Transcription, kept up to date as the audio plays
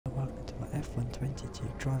122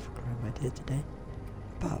 driver crew made here today.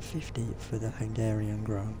 About 50 for the Hungarian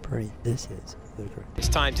Grand Prix. This is the grid. It's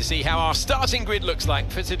time to see how our starting grid looks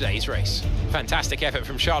like for today's race. Fantastic effort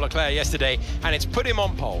from Charles Leclerc yesterday, and it's put him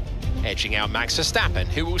on pole, edging out Max Verstappen,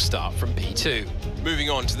 who will start from P2.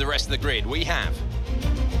 Moving on to the rest of the grid, we have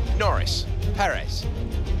Norris, Perez,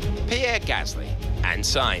 Pierre Gasly and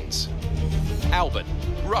Sainz, Albon,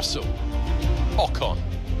 Russell, Ocon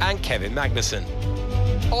and Kevin Magnussen,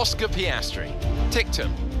 Oscar Piastri,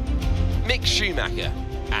 Ticktum, Mick Schumacher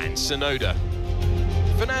and Tsunoda,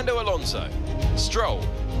 Fernando Alonso, Stroll,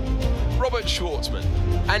 Robert Schwartzman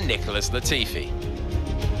and Nicholas Latifi,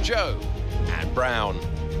 Joe and Brown.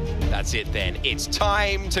 That's it then, it's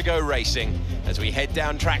time to go racing as we head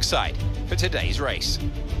down trackside for today's race.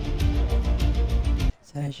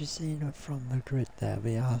 So as you've seen from the grid there,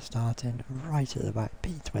 we are starting right at the back,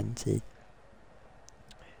 P20.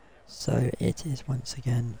 So it is once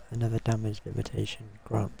again another damage limitation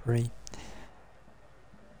Grand Prix.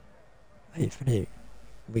 Hopefully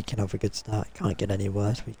we can have a good start, can't get any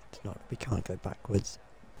worse, we can't go backwards.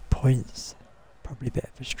 Points, probably a bit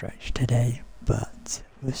of a stretch today, but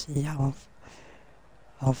we'll see how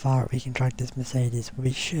far we can drag this Mercedes.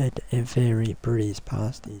 We should, in theory, breeze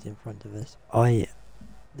past these in front of us.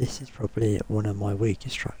 This is probably one of my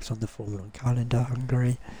weakest tracks on the Formula 1 calendar,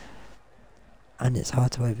 Hungary, and it's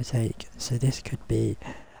hard to overtake, so this could be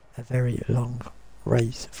a very long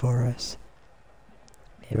race for us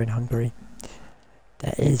here in Hungary.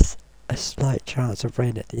 There is a slight chance of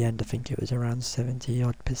rain at the end. I think it was around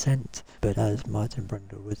 70-odd%, but as Martin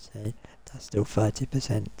Brundle would say, that's still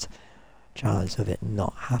 30% chance of it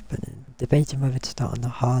not happening. Debating whether to start on the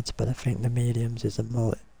hards, but I think the mediums is a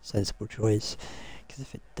more sensible choice, because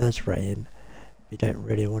if it does rain, we don't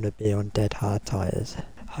really want to be on dead hard tyres.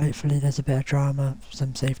 Hopefully there's a bit of drama,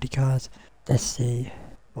 some safety cars. Let's see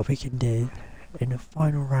what we can do in the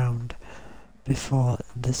final round before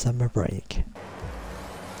the summer break.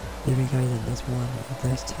 Here we go then, there's 1,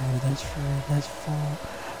 there's 2, there's 3, there's 4,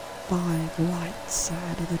 5 right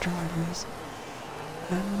side of the drivers.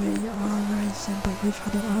 And we are racing, but we've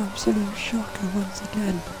had an absolute shocker once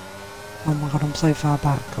again. Oh my god, I'm so far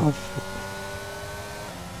back.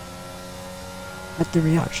 At the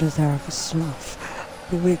reactions there, I was slough.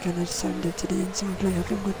 But we're going to send it to the inside later. I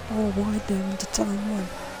think we're all wide there into turn 1.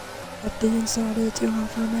 At the inside of the 2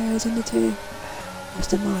 Alfa Romeos and the 2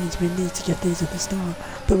 Aston Martins, we need to get these at the start.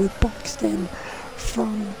 But we're boxed in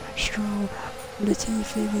from Stroll,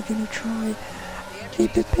 Latifi. We're going to try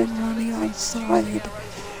keep it pin running outside.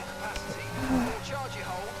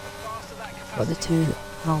 Got the 2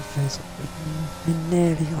 Alphas. We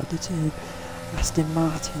nearly got the 2 Aston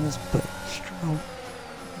Martins, but Stroll,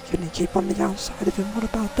 we couldn't keep on the outside of him. What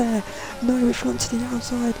about there? No, we've gone to the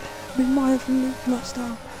outside. We might have lost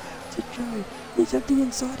out to Joe. He's at the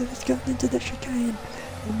inside of us going into the chicane,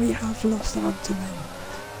 and we have lost out to him.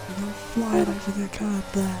 You know, flying over the curb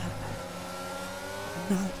there.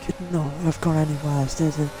 No, it could not have gone any worse.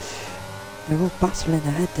 They're all battling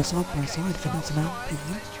ahead, they're side by side. I think that's an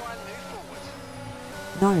Alpine.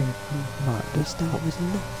 No, the start was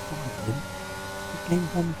not fighting. We gained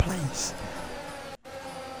 1 place.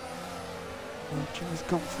 Well, Joe's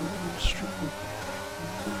gone for it on Stroll.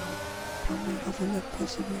 Now, can we have a look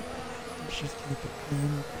possibly? Let's just keep it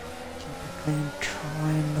clean, try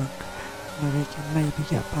and look where we can maybe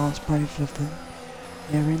get past both of them.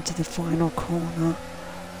 We're into the final corner.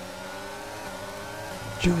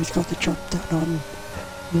 Joey's got the job done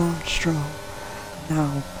on Lance Stroll.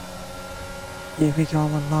 Now, here we go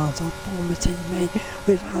on Lance, our former teammate.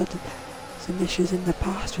 We've had some issues in the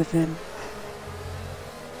past with him,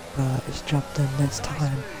 but it's job done this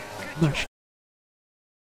time. Much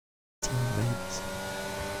teammates.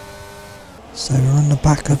 So we're on the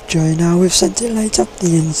back of Joe now. We've sent it late up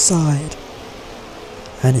the inside,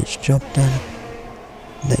 and it's job done.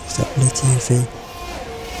 Next up, Latifi.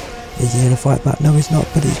 Is he going to fight back? No, he's not,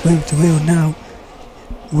 but it's wheel to wheel now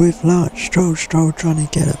with Lance Stroll trying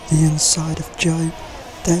to get up the inside of Joe.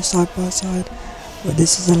 They're side by side, but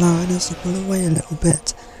this is allowing us to pull away a little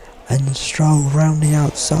bit, and Stroll round the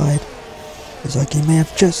outside. Looks like he may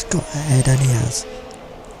have just got ahead, and he has.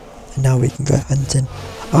 And now we can go hunting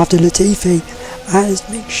after Latifi as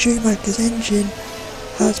Mick Schumacher's engine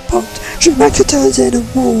has popped. Schumacher turns in and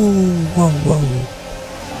whoa.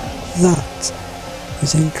 That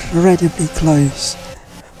was incredibly close.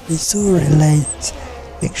 We saw it late.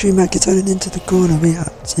 Mick Schumacher turning into the corner, we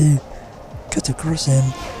had to cut across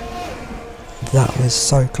him. That was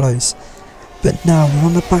so close. But now we're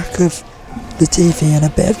on the back of Latifi, and a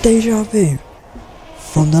bit of deja vu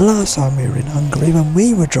from the last time we were in Hungary when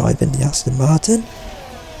we were driving the Aston Martin.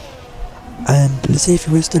 and Latifi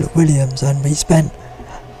was still at Williams, and we spent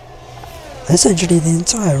essentially the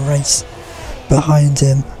entire race behind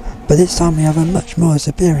him. But this time we have a much more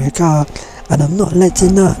superior car, and I'm not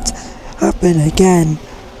letting that happen again.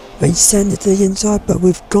 We send it to the inside, but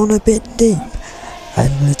we've gone a bit deep,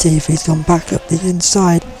 and Latifi's gone back up the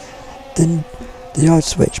inside, then the odd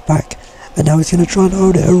switch back, and now he's going to try and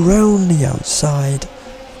hold it around the outside.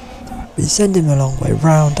 We send him a long way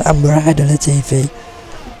round, and we're ahead of Latifi,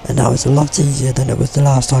 and that was a lot easier than it was the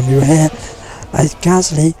last time we were here, as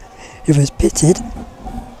Gasly, who was pitted,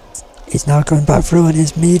 is now going back through on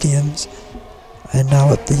his mediums, and now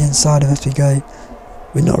up the inside of us we go.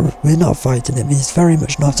 We're not fighting him. He's very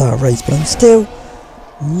much not our race, but I'm still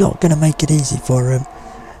not going to make it easy for him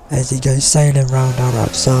as he goes sailing round our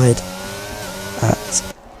outside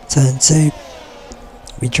at turn 2.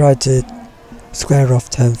 We tried to square off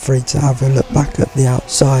turn 3 to have a look back at the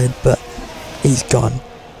outside, but he's gone,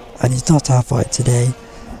 and he's not our fight today,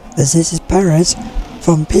 as this is Perez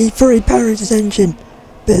from P3. Perez's engine,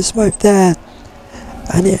 bit of smoke there,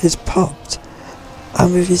 and it has popped,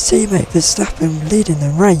 and with his teammate Verstappen leading the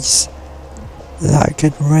race, that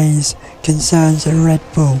could raise concerns at Red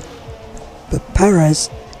Bull. But Perez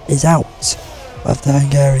is out of the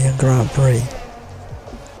Hungarian Grand Prix.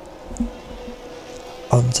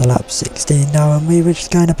 On to lap 16 now, and we were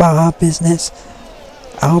just going about our business.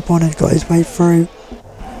 Albon had got his way through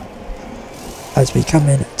as we come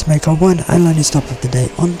in to make our one and only stop of the day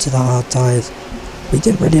onto the hard tyres. We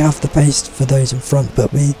didn't really have the pace for those in front,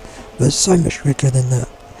 but we were so much quicker than the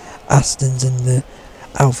Astons and the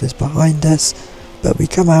Alphas behind us. But we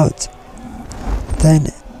come out then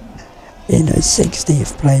in a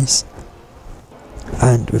 16th place,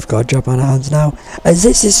 and we've got a job on our hands now, as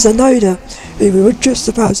this is Tsunoda, who we were just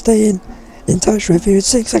about to stay in touch with. He was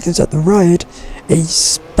 6 seconds up the road. He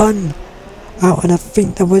spun out, and I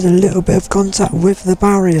think there was a little bit of contact with the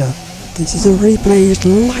barrier. This is a replay.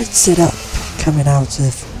 He lights it up coming out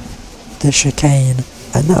of the chicane,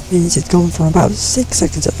 and that means it's gone from about 6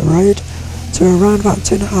 seconds up the road to around about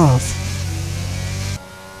 2.5.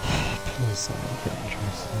 Please something a bit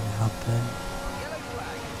interesting happen.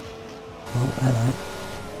 Oh, hello.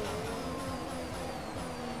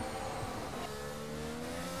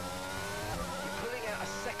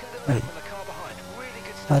 Wait.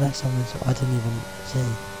 Oh, that's someone's. I didn't even see.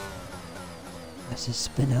 That's a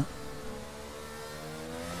spinner.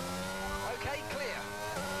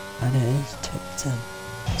 And it is Ticton.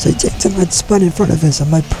 So Ticton had spun in front of us,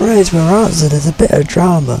 and my prayers were answered. There's a bit of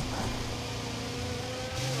drama,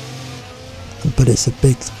 but it's a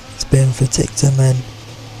big spin for Ticton, and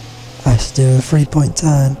has to do a 3-point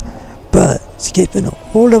turn. But skipping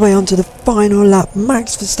all the way onto the final lap,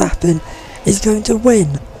 Max Verstappen is going to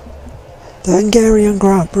win the Hungarian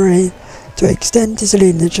Grand Prix to extend his lead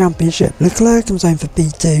in the championship. Leclerc comes home for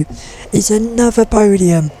P2. It's another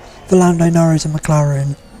podium for Lando Norris and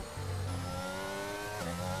McLaren.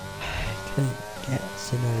 Couldn't get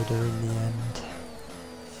Tsunoda in the end.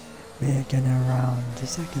 We're going around the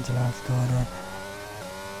second to last corner.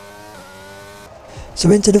 So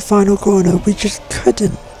into the final corner, we just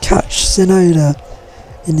couldn't catch Tsunoda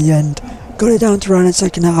in the end. Got it down to around the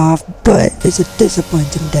second half, but it's a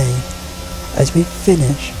disappointing day as we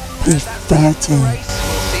finish P13.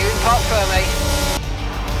 See you in Park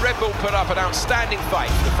Ferme. Red Bull put up an outstanding fight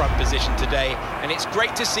for the front position today, and it's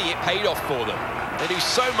great to see it paid off for them. They do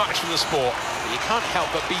so much for the sport that you can't help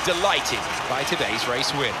but be delighted by today's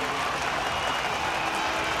race win.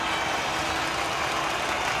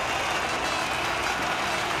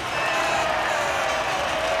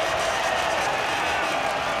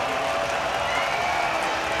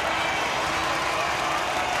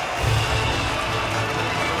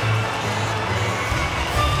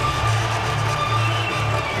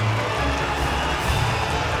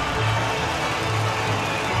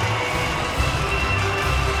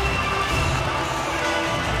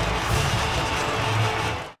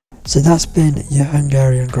 So that's been your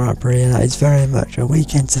Hungarian Grand Prix, and that is very much a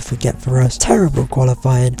weekend to forget for us. Terrible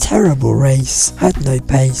qualifying, terrible race, had no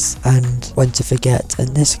pace, and one to forget,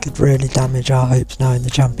 and this could really damage our hopes now in the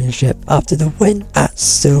championship. After the win at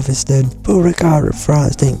Silverstone, Paul Ricard at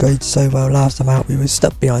France didn't go so well last time out. We were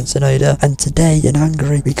stuck behind Tsunoda, and today in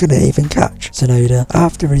Hungary we couldn't even catch Tsunoda.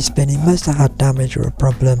 After his spin, he must have had damage or a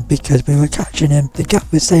problem, because we were catching him. The gap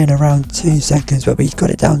was staying around 2 seconds, but we got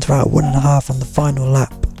it down to about 1.5 on the final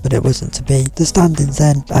lap. but it wasn't to be. The standings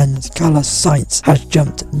then, and Carlos Sainz has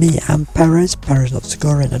jumped me and Perez not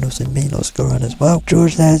scoring, and also me not scoring as well.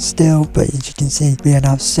 George there still, but as you can see, we are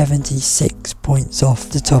now 76 points off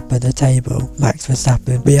the top of the table. Max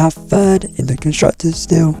Verstappen, we are third in the constructors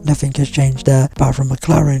still, nothing has changed there, apart from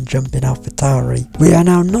McLaren jumping AlphaTauri. We are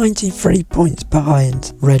now 93 points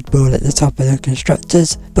behind Red Bull at the top of the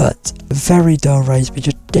constructors, but a very dull race. We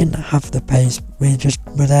just didn't have the pace. We just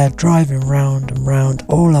were there driving round and round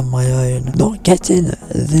all on my own. Not getting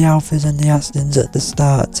the Alphas and the Astons at the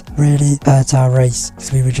start really hurt our race,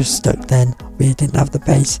 because we were just stuck then. We didn't have the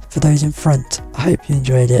pace for those in front. I hope you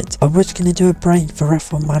enjoyed it. I was going to do a break for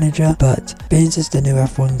F1 Manager, but being as the new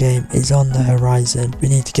F1 game is on the horizon, we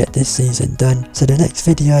need to get this season done. So the next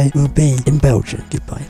video will be in Belgium. Goodbye.